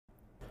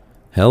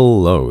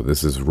Hello,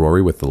 this is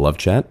Rory with the Love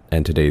Chat,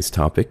 and today's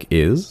topic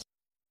is,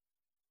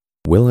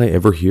 will I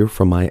ever hear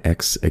from my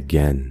ex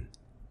again?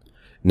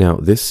 Now,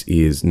 this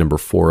is number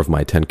 4 of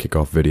my 10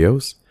 kickoff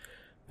videos.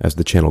 As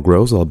the channel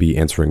grows, I'll be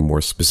answering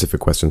more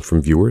specific questions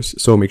from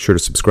viewers, so make sure to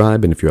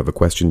subscribe, and if you have a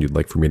question you'd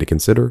like for me to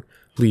consider,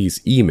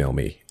 please email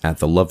me at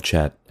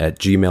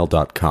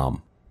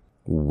thelovechat@gmail.com.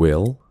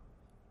 Will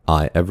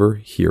I ever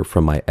hear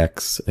from my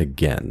ex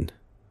again?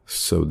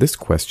 So this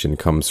question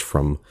comes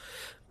from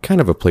kind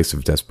of a place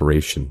of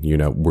desperation. You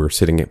know, we're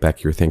sitting back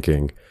here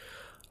thinking,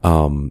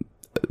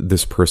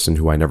 this person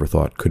who I never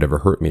thought could ever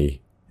hurt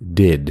me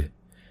did,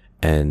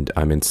 and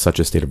I'm in such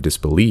a state of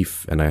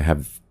disbelief, and I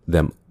have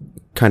them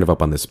kind of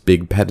up on this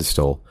big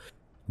pedestal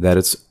that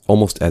it's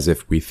almost as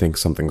if we think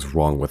something's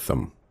wrong with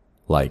them.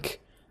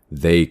 Like,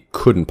 they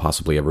couldn't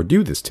possibly ever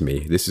do this to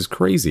me. This is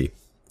crazy.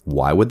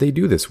 Why would they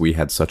do this? We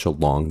had such a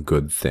long,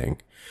 good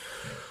thing.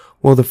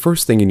 Well, the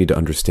first thing you need to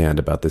understand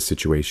about this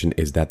situation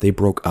is that they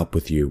broke up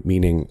with you,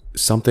 meaning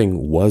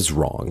something was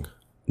wrong.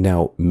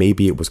 Now,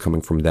 maybe it was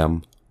coming from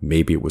them,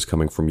 maybe it was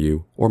coming from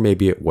you, or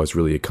maybe it was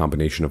really a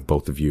combination of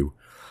both of you,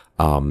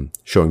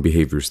 showing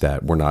behaviors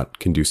that were not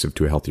conducive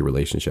to a healthy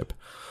relationship.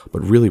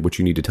 But really what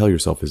you need to tell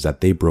yourself is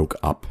that they broke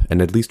up,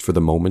 and at least for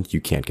the moment,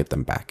 you can't get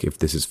them back if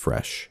this is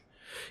fresh.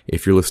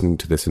 If you're listening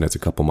to this and it's a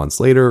couple months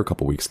later, a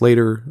couple weeks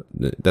later,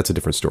 that's a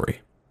different story.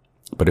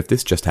 But if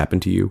this just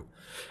happened to you,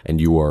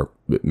 and you are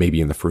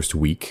maybe in the first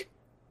week,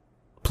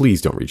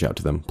 please don't reach out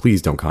to them.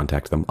 Please don't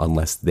contact them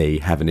unless they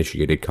have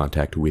initiated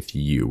contact with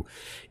you.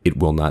 It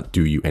will not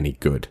do you any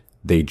good.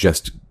 They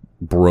just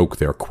broke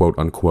their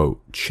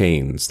quote-unquote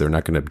chains. They're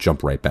not going to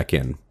jump right back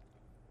in.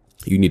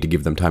 You need to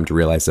give them time to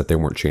realize that they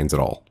weren't chains at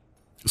all.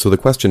 So the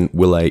question,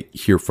 will I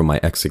hear from my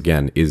ex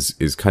again, is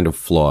kind of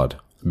flawed,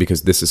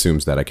 because this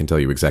assumes that I can tell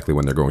you exactly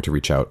when they're going to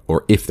reach out,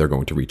 or if they're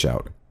going to reach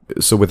out.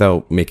 So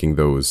without making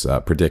those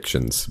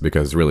predictions,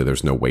 because really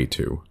there's no way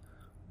to,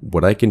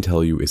 what I can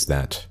tell you is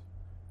that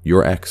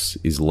your ex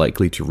is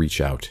likely to reach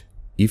out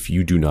if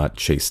you do not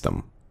chase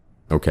them,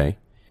 okay?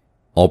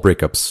 All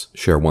breakups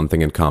share one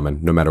thing in common,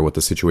 no matter what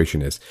the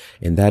situation is,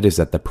 and that is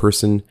that the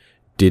person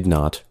did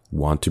not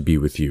want to be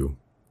with you,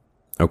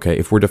 okay?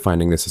 If we're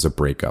defining this as a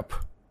breakup,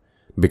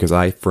 because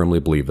I firmly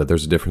believe that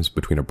there's a difference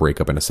between a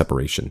breakup and a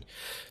separation.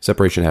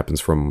 Separation happens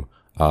from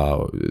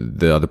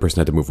the other person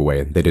had to move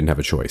away, they didn't have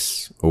a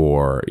choice,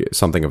 or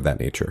something of that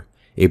nature.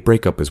 A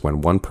breakup is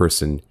when one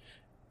person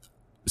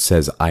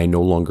says, I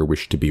no longer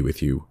wish to be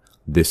with you.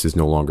 This is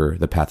no longer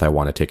the path I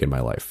want to take in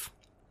my life.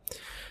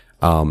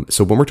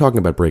 So when we're talking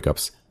about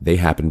breakups, they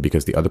happen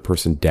because the other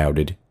person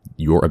doubted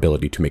your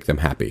ability to make them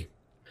happy.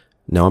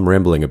 Now I'm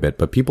rambling a bit,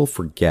 but people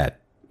forget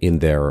in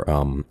their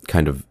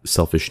kind of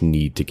selfish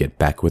need to get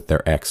back with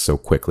their ex so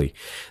quickly.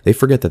 They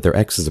forget that their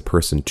ex is a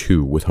person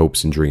too, with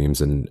hopes and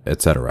dreams and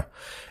etc.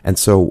 And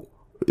so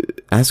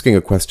asking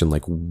a question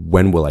like,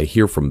 when will I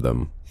hear from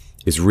them,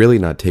 is really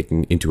not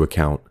taking into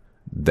account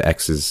the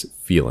ex's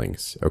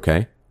feelings,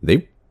 okay?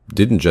 They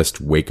didn't just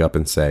wake up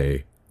and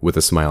say, with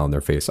a smile on their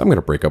face, I'm going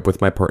to break up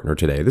with my partner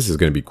today. This is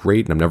going to be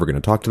great, and I'm never going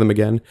to talk to them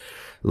again.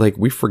 Like,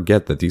 we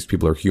forget that these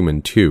people are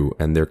human too,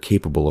 and they're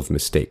capable of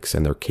mistakes,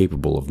 and they're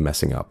capable of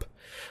messing up.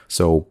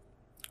 So,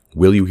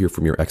 will you hear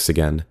from your ex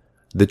again?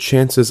 The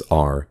chances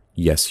are,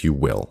 yes, you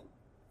will.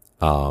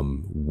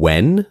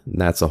 When?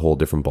 That's a whole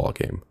different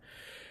ballgame.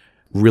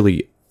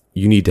 Really,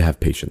 you need to have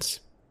patience.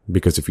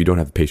 Because if you don't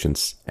have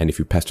patience, and if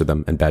you pester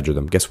them and badger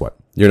them, guess what?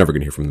 You're never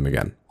going to hear from them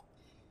again.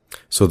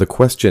 So the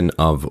question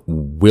of,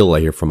 will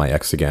I hear from my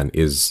ex again,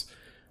 is,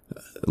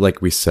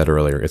 like we said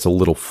earlier, it's a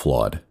little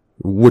flawed.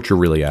 What you're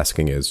really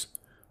asking is,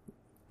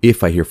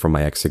 if I hear from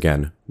my ex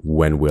again,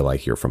 when will I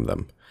hear from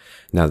them?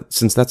 Now,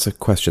 since that's a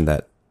question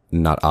that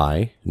not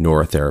I,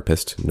 nor a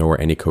therapist, nor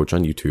any coach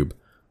on YouTube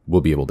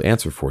will be able to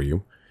answer for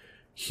you,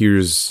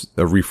 here's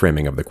a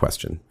reframing of the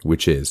question,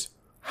 which is,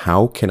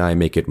 how can I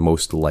make it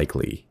most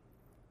likely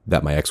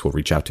that my ex will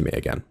reach out to me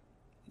again?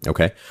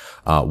 Okay?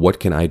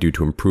 What can I do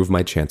to improve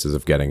my chances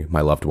of getting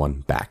my loved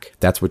one back?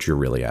 That's what you're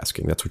really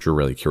asking. That's what you're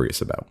really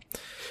curious about.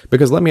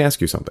 Because let me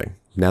ask you something,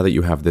 now that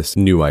you have this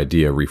new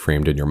idea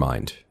reframed in your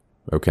mind,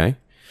 okay?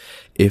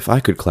 If I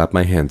could clap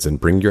my hands and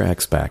bring your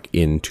ex back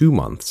in 2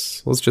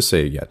 months, let's just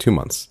say, 2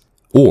 months,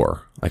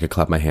 or I could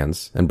clap my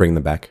hands and bring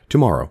them back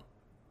tomorrow,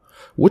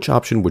 which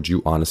option would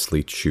you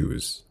honestly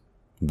choose?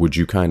 Would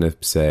you kind of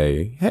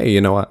say, hey, you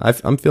know,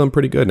 I'm feeling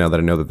pretty good now that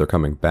I know that they're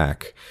coming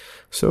back,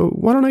 so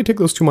why don't I take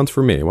those 2 months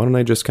for me? Why don't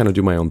I just kind of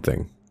do my own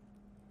thing?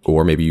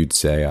 Or maybe you'd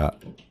say,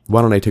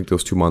 why don't I take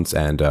those 2 months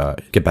and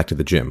get back to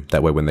the gym?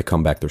 That way when they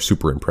come back, they're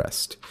super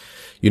impressed.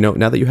 You know,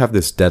 now that you have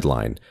this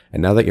deadline,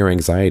 and now that your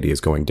anxiety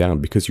is going down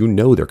because you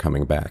know they're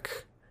coming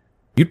back,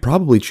 you'd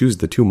probably choose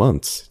the 2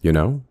 months, you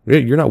know?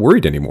 You're not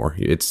worried anymore.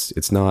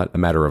 It's not a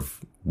matter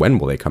of when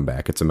will they come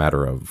back. It's a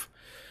matter of,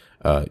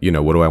 what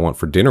do I want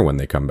for dinner when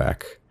they come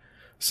back?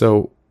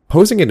 So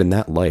posing it in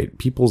that light,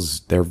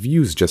 their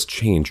views just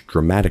change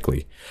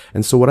dramatically.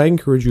 And so what I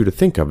encourage you to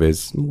think of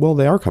is, well,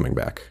 they are coming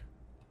back.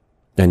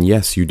 And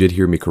yes, you did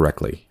hear me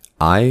correctly.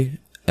 I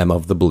am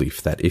of the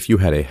belief that if you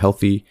had a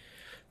healthy,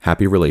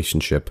 happy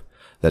relationship,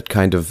 that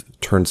kind of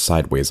turned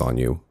sideways on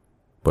you.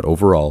 But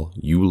overall,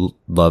 you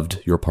loved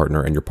your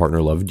partner and your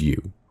partner loved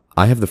you.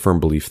 I have the firm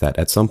belief that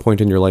at some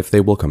point in your life, they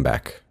will come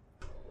back.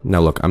 Now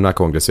look, I'm not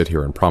going to sit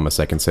here and promise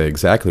I can say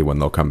exactly when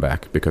they'll come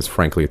back, because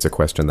frankly, it's a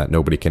question that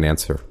nobody can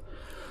answer.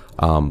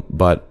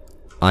 But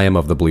I am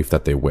of the belief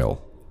that they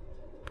will.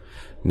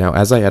 Now,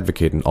 as I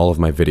advocate in all of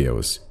my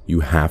videos,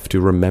 you have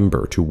to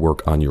remember to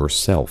work on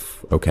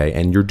yourself, okay?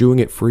 And you're doing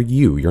it for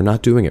you. You're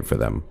not doing it for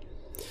them.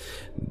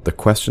 The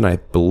question, I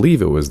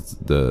believe it was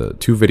the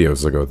 2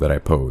 videos ago that I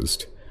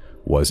posed,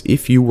 was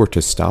if you were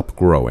to stop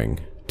growing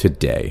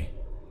today,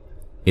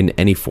 in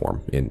any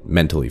form, in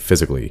mentally,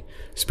 physically,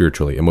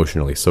 spiritually,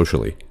 emotionally,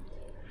 socially,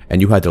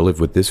 and you had to live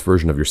with this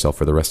version of yourself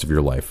for the rest of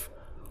your life,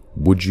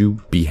 would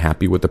you be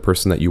happy with the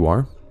person that you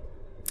are?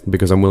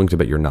 Because I'm willing to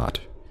bet you're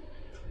not.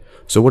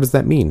 So what does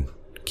that mean?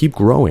 Keep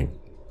growing.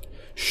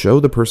 Show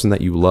the person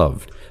that you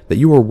loved that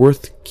you are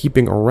worth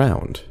keeping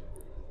around.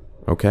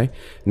 Okay?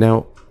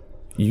 Now,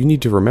 you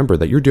need to remember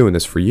that you're doing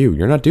this for you.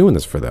 You're not doing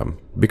this for them,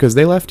 because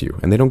they left you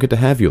and they don't get to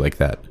have you like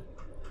that.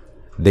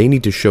 They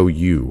need to show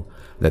you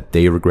that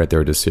they regret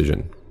their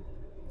decision.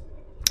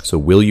 So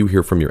will you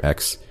hear from your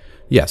ex?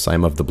 Yes, I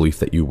am of the belief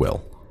that you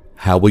will.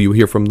 How will you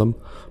hear from them?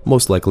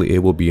 Most likely it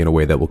will be in a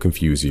way that will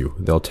confuse you.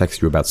 They'll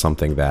text you about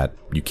something that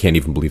you can't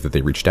even believe that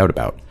they reached out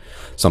about.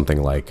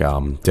 Something like,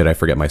 did I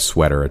forget my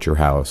sweater at your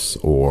house?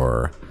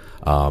 Or,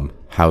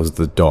 how's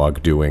the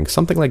dog doing?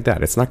 Something like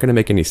that. It's not going to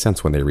make any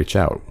sense when they reach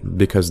out,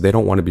 because they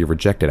don't want to be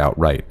rejected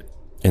outright.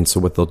 And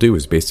so what they'll do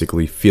is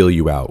basically feel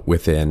you out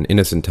with an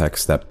innocent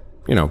text that,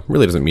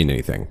 really doesn't mean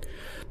anything.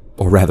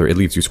 Or rather, it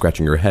leaves you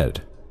scratching your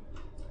head.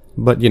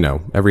 But,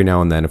 every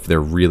now and then, if they're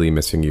really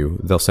missing you,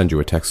 they'll send you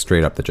a text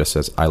straight up that just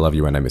says, I love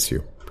you and I miss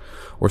you.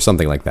 Or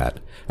something like that.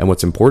 And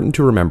what's important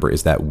to remember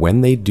is that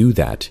when they do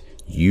that,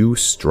 you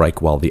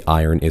strike while the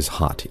iron is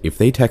hot. If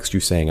they text you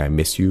saying, I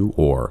miss you,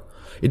 or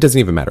it doesn't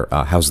even matter,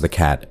 how's the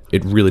cat?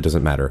 It really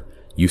doesn't matter.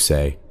 You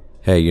say,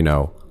 hey,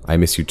 I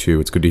miss you too.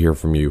 It's good to hear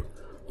from you.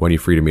 When are you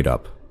free to meet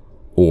up?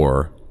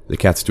 Or, the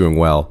cat's doing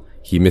well.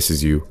 He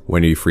misses you.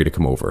 When are you free to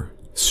come over?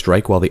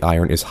 Strike while the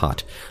iron is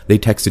hot. They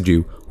texted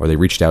you, or they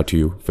reached out to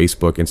you,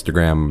 Facebook,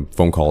 Instagram,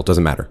 phone call,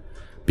 doesn't matter,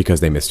 because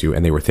they missed you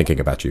and they were thinking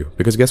about you.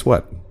 Because guess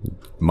what?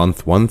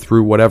 Month 1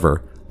 through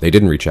whatever, they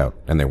didn't reach out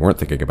and they weren't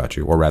thinking about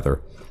you, or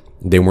rather,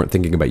 they weren't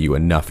thinking about you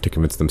enough to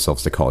convince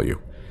themselves to call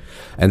you.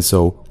 And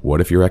so,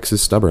 what if your ex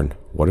is stubborn?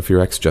 What if your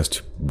ex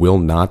just will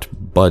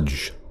not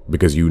budge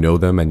because you know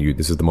them and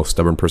this is the most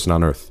stubborn person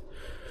on earth?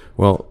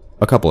 Well,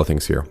 a couple of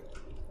things here.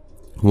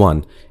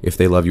 1, if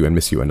they love you and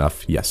miss you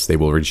enough, yes, they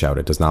will reach out.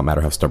 It does not matter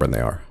how stubborn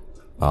they are.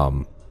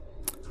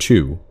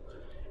 2,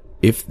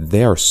 if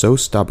they are so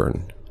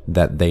stubborn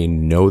that they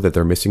know that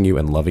they're missing you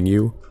and loving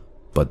you,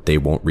 but they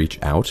won't reach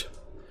out,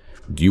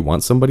 do you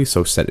want somebody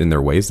so set in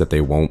their ways that they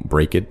won't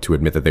break it to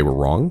admit that they were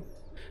wrong?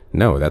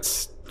 No,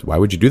 why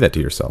would you do that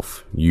to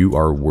yourself? You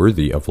are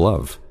worthy of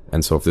love.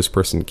 And so if this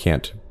person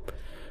can't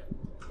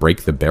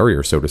break the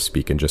barrier, so to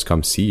speak, and just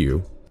come see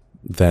you,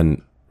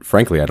 then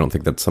frankly, I don't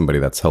think that's somebody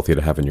that's healthy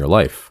to have in your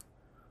life.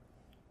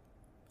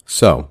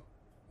 So,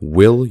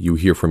 will you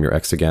hear from your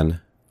ex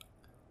again?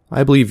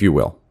 I believe you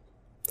will.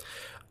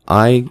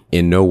 I,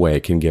 in no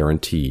way, can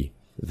guarantee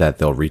that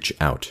they'll reach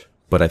out,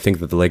 but I think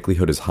that the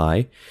likelihood is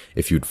high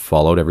if you'd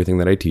followed everything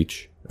that I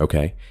teach,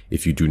 okay?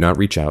 If you do not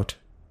reach out,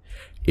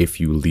 if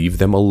you leave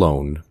them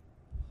alone,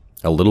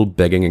 a little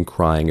begging and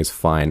crying is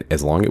fine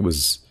as long as it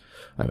was,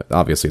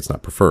 obviously it's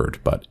not preferred,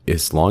 but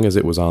as long as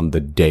it was on the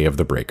day of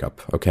the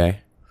breakup, okay?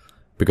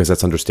 Because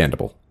that's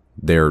understandable.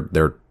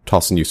 They're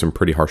tossing you some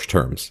pretty harsh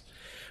terms.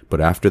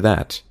 But after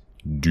that,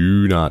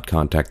 do not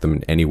contact them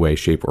in any way,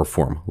 shape, or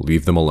form.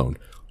 Leave them alone.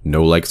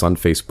 No likes on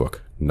Facebook.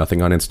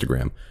 Nothing on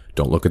Instagram.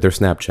 Don't look at their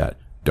Snapchat.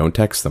 Don't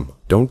text them.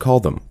 Don't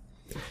call them.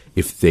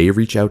 If they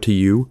reach out to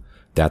you,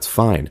 that's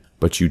fine.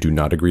 But you do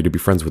not agree to be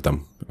friends with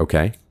them,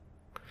 okay?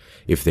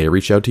 If they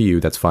reach out to you,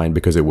 that's fine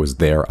because it was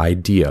their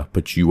idea,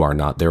 but you are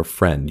not their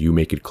friend. You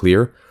make it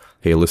clear,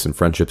 hey, listen,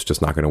 friendship's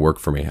just not going to work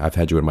for me. I've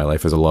had you in my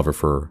life as a lover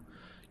for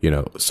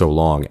so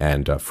long,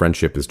 and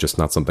friendship is just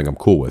not something I'm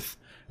cool with.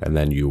 And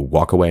then you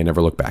walk away and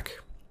never look back.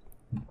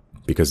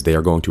 Because they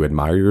are going to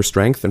admire your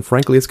strength, and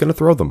frankly, it's going to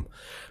throw them.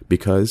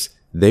 Because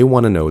they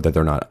want to know that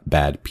they're not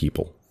bad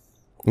people.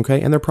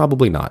 Okay? And they're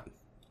probably not.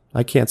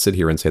 I can't sit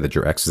here and say that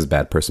your ex is a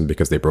bad person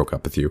because they broke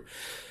up with you.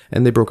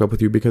 And they broke up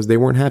with you because they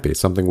weren't happy.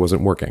 Something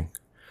wasn't working.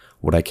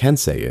 What I can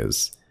say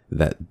is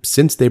that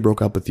since they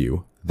broke up with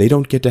you, they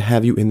don't get to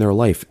have you in their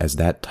life as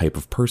that type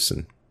of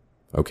person.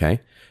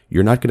 Okay?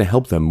 You're not going to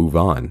help them move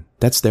on.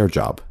 That's their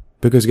job.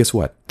 Because guess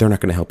what? They're not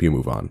going to help you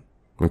move on.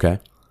 Okay?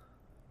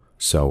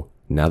 So,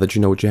 now that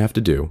you know what you have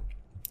to do,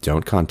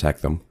 don't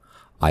contact them.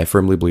 I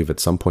firmly believe at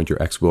some point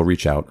your ex will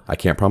reach out. I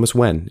can't promise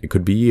when. It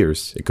could be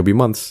years. It could be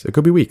months. It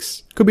could be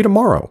weeks. It could be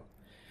tomorrow.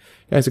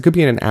 Guys, it could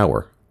be in an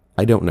hour.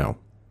 I don't know.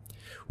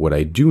 What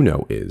I do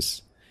know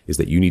is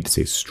that you need to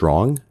stay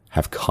strong,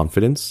 have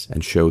confidence,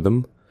 and show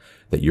them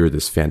that you're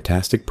this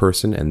fantastic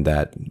person and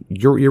that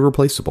you're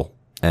irreplaceable.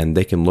 And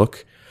they can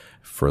look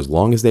for as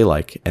long as they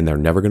like, and they're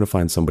never going to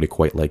find somebody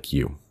quite like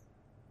you.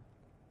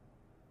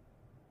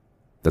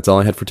 That's all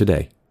I had for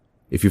today.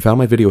 If you found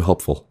my video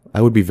helpful,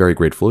 I would be very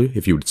grateful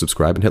if you would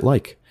subscribe and hit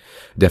like.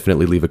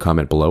 Definitely leave a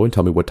comment below and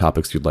tell me what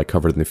topics you'd like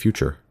covered in the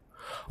future.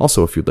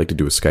 Also, if you'd like to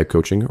do a Skype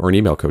coaching or an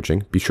email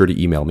coaching, be sure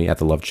to email me at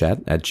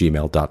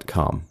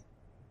thelovechat@gmail.com.